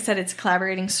 And like I said, it's a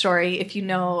collaborating story. If you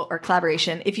know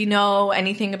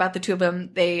anything about the two of them,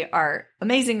 they are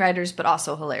amazing writers, but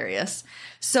also hilarious.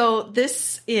 So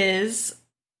this is,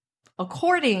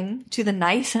 according to the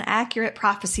Nice and Accurate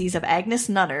Prophecies of Agnes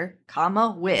Nutter,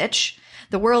 witch,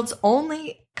 the world's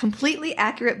only completely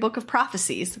accurate book of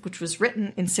prophecies, which was written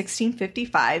in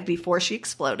 1655 before she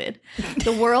exploded.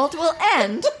 The world will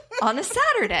end on a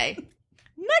Saturday.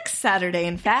 Next Saturday,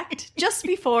 in fact, just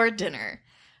before dinner.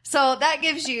 So that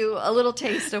gives you a little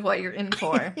taste of what you're in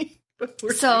for.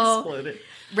 So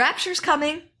Rapture's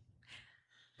coming,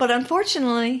 but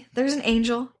unfortunately, there's an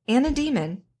angel and a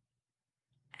demon,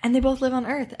 and they both live on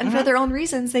Earth. And for their own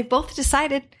reasons, they've both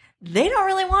decided they don't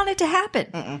really want it to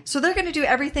happen. So they're going to do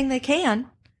everything they can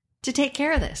to take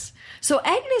care of this. So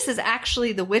Agnes is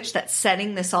actually the witch that's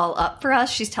setting this all up for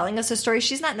us. She's telling us a story.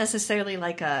 She's not necessarily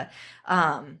like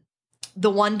the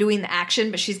one doing the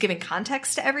action, but she's giving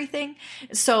context to everything.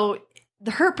 So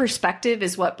her perspective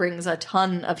is what brings a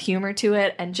ton of humor to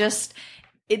it, and just,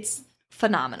 it's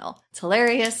phenomenal. It's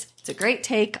hilarious. It's a great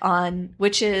take on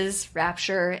witches,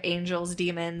 rapture, angels,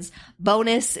 demons.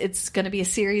 Bonus, it's going to be a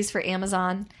series for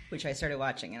Amazon. Which I started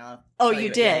watching. And you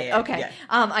did? Yeah, okay. Yeah.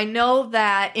 I know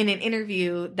that in an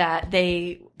interview that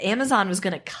Amazon was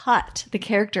going to cut the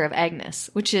character of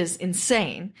Agnes, which is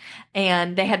insane.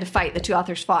 And they had to fight. The two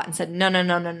authors fought and said,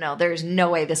 no. There's no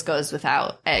way this goes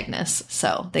without Agnes.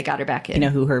 So they got her back in. You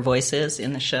know who her voice is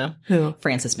in the show? Who?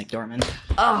 Frances McDormand.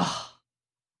 Oh.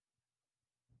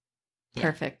 Yeah.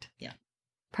 Perfect. Yeah.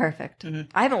 Perfect.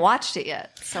 I haven't watched it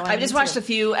yet. So I've just watched a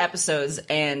few episodes,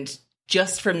 and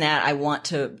just from that, I want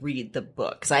to read the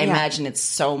book, because I imagine it's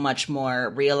so much more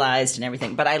realized and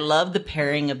everything. But I love the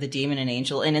pairing of the demon and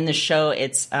angel. And in the show,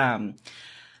 it's, I'm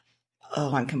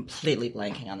completely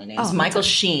blanking on the names. Michael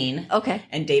Sheen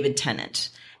and David Tennant.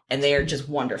 And they are just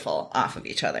wonderful off of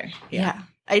each other. Yeah.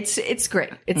 It's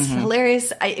great. It's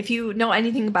hilarious. If you know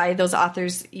anything by those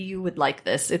authors, you would like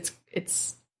this.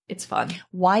 It's fun.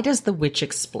 Why does the witch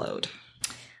explode?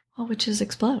 Well, witches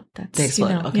explode. They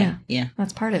explode. Okay. Yeah.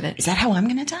 That's part of it. Is that how I'm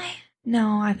going to die?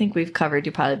 No, I think we've covered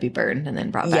you'll probably be burned and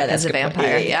then brought back as a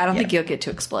vampire. I don't think you'll get to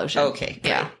explosion. Okay.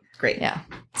 Great. Great. Yeah.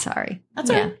 Sorry. That's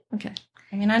all right. Okay.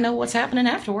 I mean, I know what's happening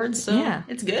afterwards, so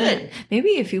it's good.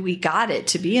 Maybe if we got it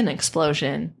to be an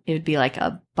explosion, it would be like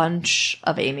a bunch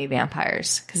of Amy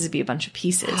vampires, because it'd be a bunch of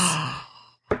pieces.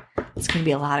 It's going to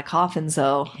be a lot of coffins,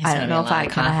 though. I don't know if I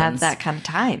kind of have that kind of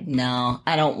time. No,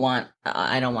 I don't want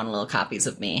little copies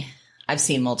of me. I've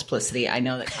seen Multiplicity. I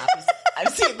know that copies.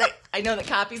 I know that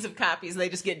copies of copies, they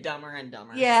just get dumber and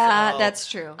dumber. Yeah, so that's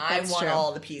true. I want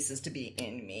all the pieces to be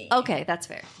in me. Okay, that's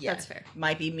fair. Yeah. That's fair.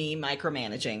 Might be me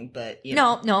micromanaging, but you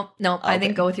know. No. Okay. I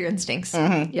think go with your instincts.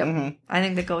 Yep. I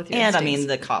think go with your instincts. And I mean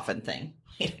the coffin thing.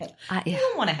 You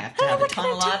don't want to have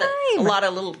a lot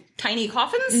of little tiny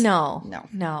coffins. No.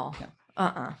 No.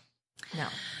 Wow. Yeah.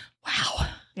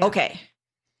 Okay.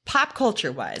 Pop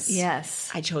culture wise, yes,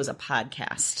 I chose a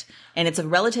podcast, and it's a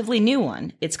relatively new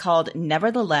one. It's called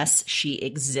Nevertheless, She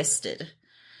Existed.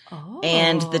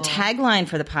 And the tagline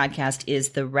for the podcast is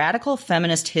the radical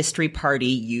feminist history party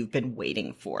you've been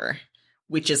waiting for,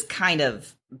 which is kind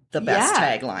of the best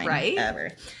tagline ever.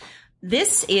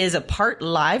 This is a part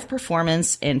live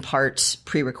performance and part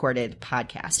pre-recorded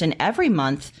podcast. And every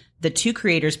month, the two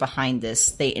creators behind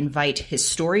this, they invite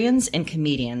historians and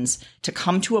comedians to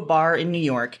come to a bar in New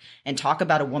York and talk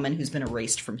about a woman who's been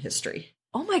erased from history.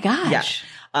 Oh my gosh.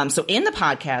 Yeah. So in the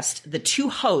podcast, the two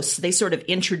hosts, they sort of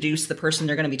introduce the person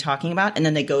they're going to be talking about, and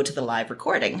then they go to the live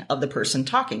recording of the person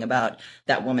talking about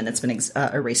that woman that's been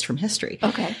erased from history.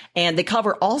 Okay. And they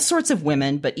cover all sorts of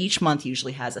women, but each month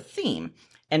usually has a theme.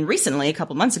 And recently, a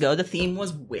couple months ago, the theme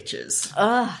was witches.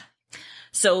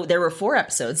 So there were 4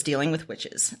 episodes dealing with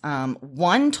witches.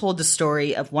 One told the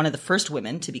story of one of the first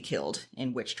women to be killed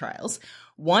in witch trials.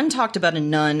 One talked about a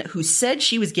nun who said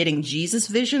she was getting Jesus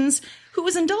visions, who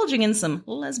was indulging in some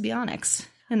lesbianics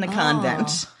in the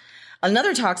convent.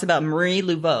 Another talks about Marie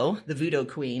Laveau, the voodoo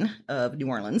queen of New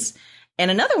Orleans.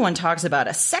 And another one talks about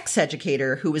a sex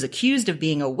educator who was accused of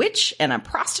being a witch and a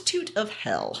prostitute of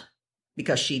hell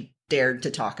because she dared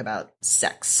to talk about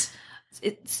sex.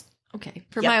 It's okay.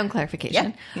 For my own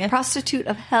clarification, prostitute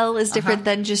of hell is different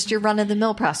than just your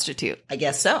run-of-the-mill prostitute. I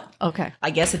guess so. Okay.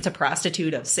 I guess it's a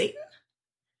prostitute of Satan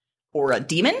or a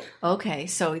demon. Okay.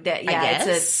 So that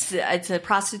it's a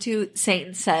prostitute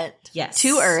Satan sent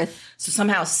to Earth. So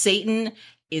somehow Satan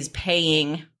is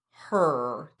paying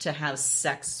her to have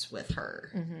sex with her.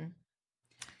 Mm-hmm.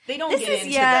 They don't get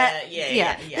into that.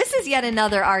 Yeah. This is yet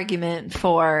another argument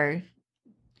for,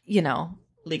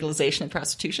 legalization of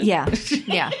prostitution. Yeah.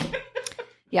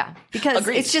 Because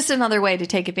it's just another way to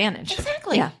take advantage.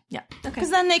 Exactly. Yeah. Okay. Because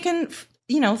then they can,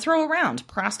 throw around.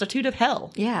 Prostitute of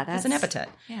hell. Yeah, that's an epithet.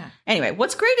 Yeah. Anyway,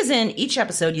 what's great is in each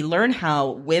episode, you learn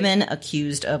how women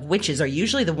accused of witches are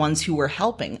usually the ones who were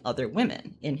helping other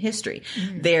women in history.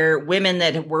 They're women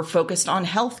that were focused on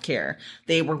healthcare.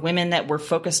 They were women that were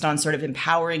focused on sort of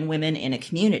empowering women in a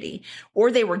community,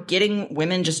 or they were getting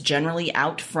women just generally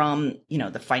out from,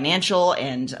 the financial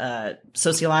and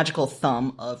sociological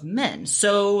thumb of men.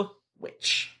 So,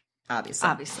 witch,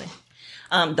 obviously.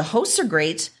 The hosts are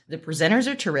great. The presenters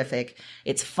are terrific.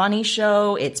 It's a funny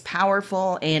show. It's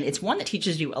powerful. And it's one that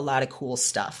teaches you a lot of cool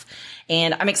stuff.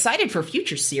 And I'm excited for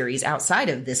future series outside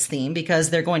of this theme because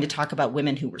they're going to talk about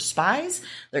women who were spies.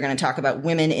 They're going to talk about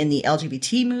women in the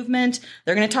LGBT movement.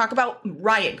 They're going to talk about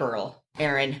Riot Girl,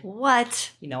 Erin.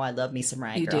 What? I love me some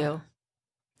Riot Girl. You do.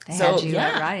 They had you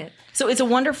at Riot. So it's a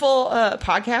wonderful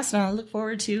podcast, and I look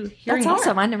forward to hearing more. That's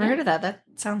awesome. I never heard of that. That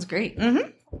sounds great.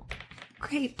 Mm-hmm.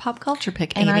 Great pop culture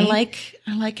pick, Amy. And I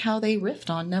like how they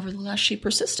riffed on Nevertheless She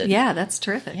Persisted. Yeah, that's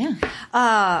terrific. Yeah.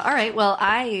 All right. Well,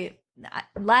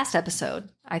 last episode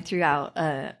I threw out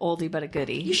a oldie but a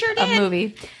goodie. You sure did. A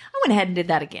movie. I went ahead and did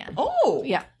that again. Oh,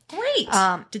 yeah, great.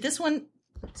 Did this one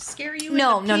scare you?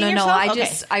 No. Okay.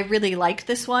 I really liked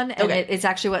this one, and it's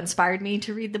actually what inspired me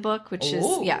to read the book, which is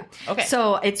okay.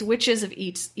 So it's Witches of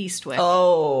Eastwick.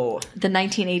 Oh, the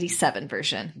 1987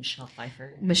 version.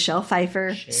 Michelle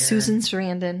Pfeiffer, Cher. Susan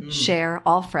Sarandon, Cher,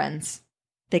 all friends.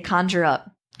 They conjure up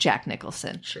Jack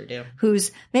Nicholson. Sure do.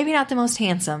 Who's maybe not the most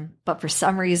handsome, but for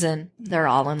some reason they're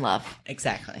all in love.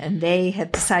 Exactly. And they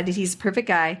have decided he's the perfect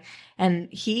guy, and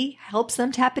he helps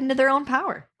them tap into their own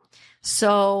power.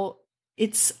 So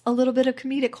it's a little bit of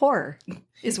comedic horror,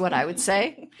 is what I would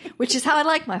say, which is how I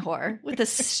like my horror, with a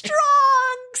strong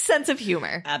sense of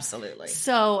humor. Absolutely.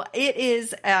 So it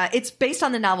is. It's based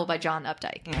on the novel by John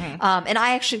Updike, and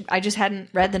I just hadn't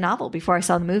read the novel before I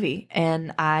saw the movie,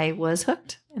 and I was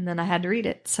hooked, and then I had to read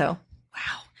it. So,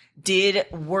 wow.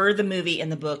 Were the movie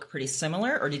and the book pretty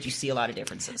similar, or did you see a lot of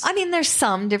differences? I mean, there's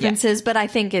some differences, but I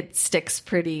think it sticks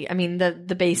pretty. I mean,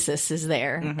 the basis is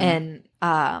there, and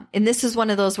this is one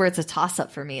of those where it's a toss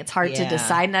up for me. It's hard to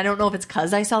decide, and I don't know if it's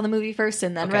because I saw the movie first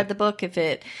and then read the book, if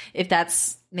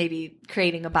that's maybe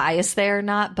creating a bias there or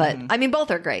not. But I mean,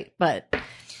 both are great. But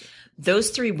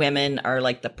those three women are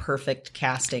like the perfect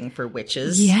casting for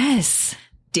witches. Yes.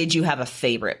 Did you have a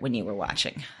favorite when you were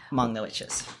watching among the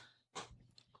witches?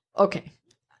 Okay.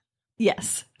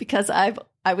 Yes, because I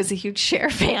was a huge Cher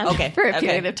fan for a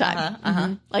period of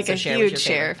time. Like so a huge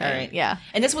Cher fan. Right. Yeah.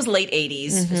 And this was late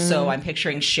 80s, so I'm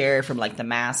picturing Cher from like the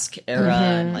Mask era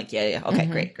and like, Okay,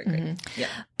 great. Yeah.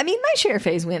 I mean, my Cher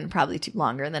phase went probably too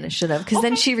longer than it should have, because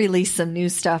then she released some new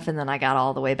stuff and then I got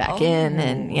all the way back in,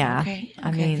 and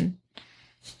I mean.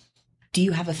 Do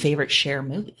you have a favorite Cher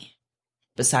movie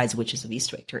besides Witches of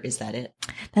Eastwick, or is that it?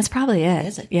 That's probably it.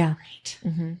 Is it? Yeah.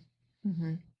 Great.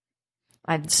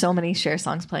 I have so many Cher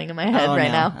songs playing in my head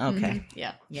now. Okay.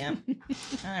 Yeah.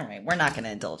 All right. We're not going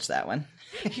to indulge that one.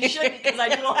 You should, because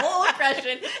I do a whole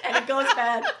impression and it goes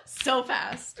bad so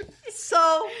fast.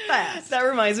 So fast. That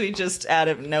reminds me, just out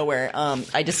of nowhere,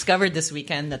 I discovered this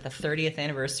weekend that the 30th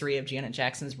anniversary of Janet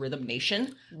Jackson's Rhythm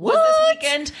Nation was this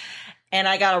weekend. And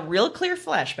I got a real clear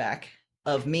flashback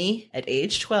of me at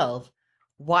age 12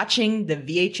 watching the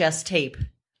VHS tape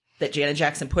that Janet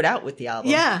Jackson put out with the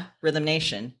album, Rhythm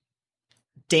Nation,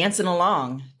 dancing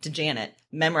along to Janet,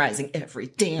 memorizing every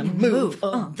damn move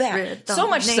of that. Rhythm so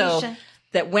much Nation. So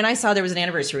that when I saw there was an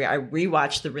anniversary, I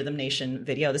rewatched the Rhythm Nation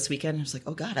video this weekend. I was like,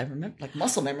 oh God, I remember, like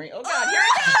muscle memory. Oh God, here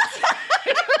it comes.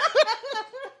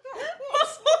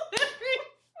 Muscle memory.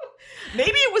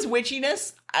 Maybe it was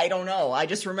witchiness. I don't know. I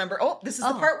just remember, this is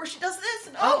the part where she does this.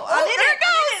 And, I'm in it.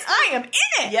 I am in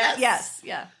it. Yes.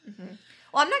 Yeah.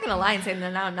 Well, I'm not going to lie and say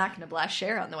that now I'm not going to blast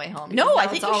Cher on the way home. No, I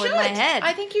think it's all you should. in my head.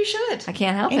 I think you should. I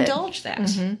can't help Indulge that.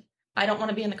 I don't want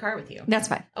to be in the car with you. That's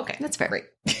fine. Okay. That's fair. Great.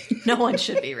 No one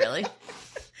should be, really.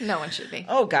 No one should be.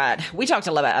 Oh, God. We talked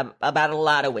a lot about a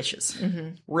lot of wishes.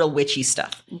 Real witchy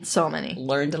stuff. So many.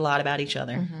 Learned a lot about each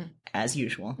other, as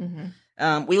usual.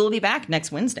 We will be back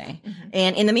next Wednesday.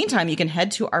 And in the meantime, you can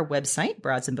head to our website,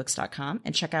 broadsandbooks.com,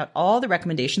 and check out all the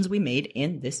recommendations we made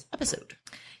in this episode.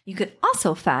 You could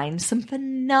also find some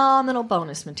phenomenal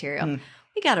bonus material.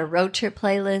 We got a road trip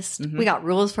playlist. We got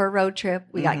rules for a road trip.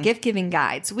 We got gift giving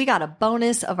guides. We got a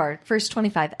bonus of our first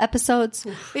 25 episodes.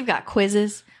 We've got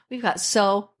quizzes. We've got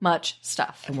so much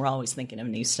stuff. And we're always thinking of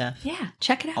new stuff. Yeah,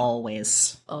 check it out.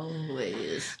 Always.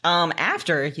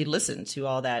 After you listen to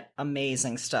all that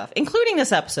amazing stuff, including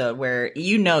this episode where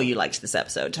you liked this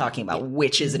episode, talking about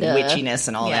witches and witchiness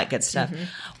and all that good stuff.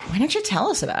 Why don't you tell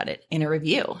us about it in a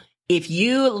review? If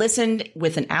you listened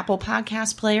with an Apple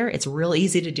Podcast player, it's real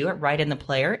easy to do it right in the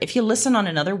player. If you listen on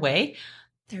another way,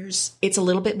 it's a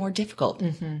little bit more difficult.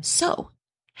 Mm-hmm. So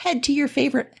head to your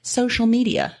favorite social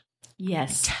media.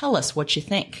 Yes. Tell us what you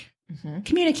think. Mm-hmm.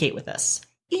 Communicate with us.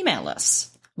 Email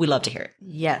us. We love to hear it.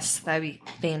 Yes, that'd be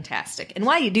fantastic. And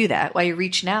while you do that, while you're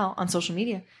reaching out on social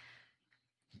media,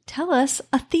 tell us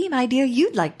a theme idea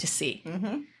you'd like to see.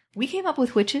 Mm-hmm. We came up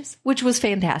with witches, which was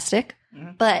fantastic,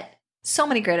 but so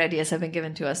many great ideas have been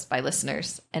given to us by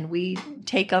listeners, and we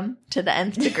take them to the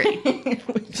nth degree.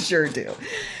 We sure do.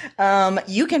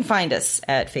 You can find us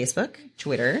at Facebook,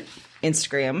 Twitter,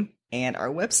 Instagram, and our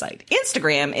website.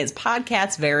 Instagram is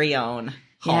Podcast's very own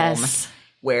home,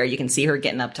 where you can see her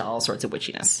getting up to all sorts of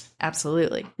witchiness.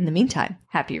 Absolutely. In the meantime,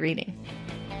 happy reading.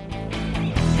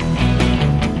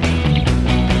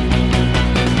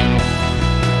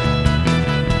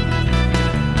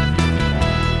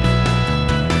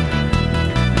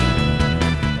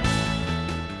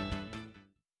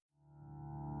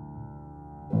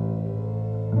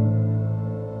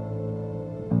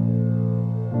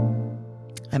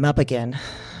 I'm up again.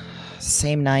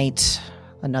 Same night,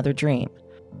 another dream.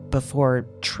 Before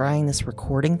trying this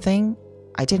recording thing,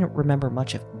 I didn't remember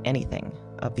much of anything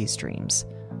of these dreams.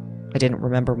 I didn't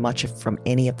remember much from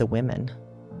any of the women.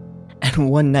 And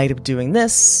one night of doing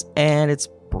this, and it's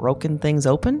broken things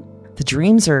open. The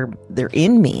dreams they're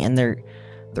in me, and they're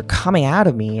coming out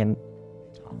of me, and...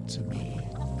 Talk to me.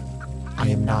 I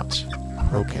am not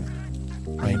broken.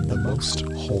 I am the most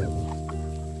whole,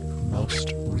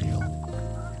 most real.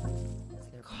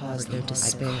 Cause their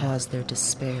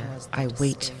despair. I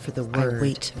wait for the word.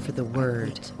 Witch.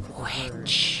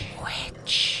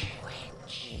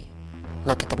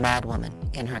 Look at the mad woman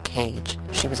in her cage.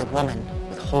 She was a woman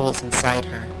with holes inside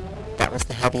her. That was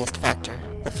the heaviest factor,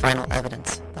 the final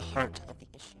evidence, the heart of the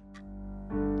issue.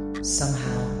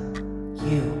 Somehow,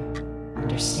 you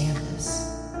understand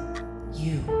this.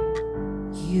 You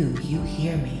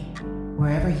hear me.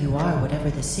 Wherever you are,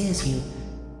 whatever this is, you...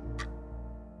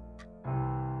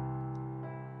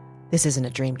 This isn't a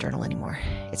dream journal anymore.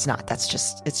 It's not. It's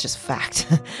just fact.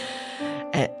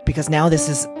 Because now this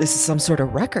is some sort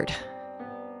of record.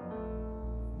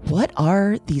 What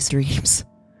are these dreams?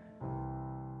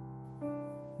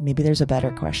 Maybe there's a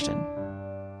better question.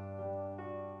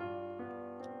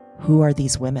 Who are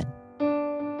these women?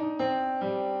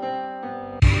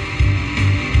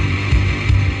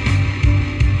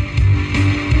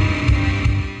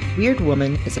 Weird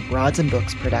Woman is a Broads and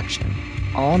Books production.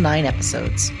 All 9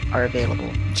 episodes are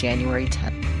available January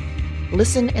 10th.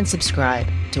 Listen and subscribe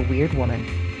to Weird Woman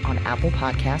on Apple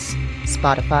Podcasts,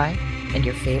 Spotify, and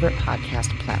your favorite podcast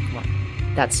platform.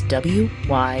 That's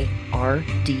WYRD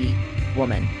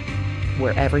Woman,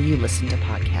 wherever you listen to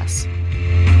podcasts.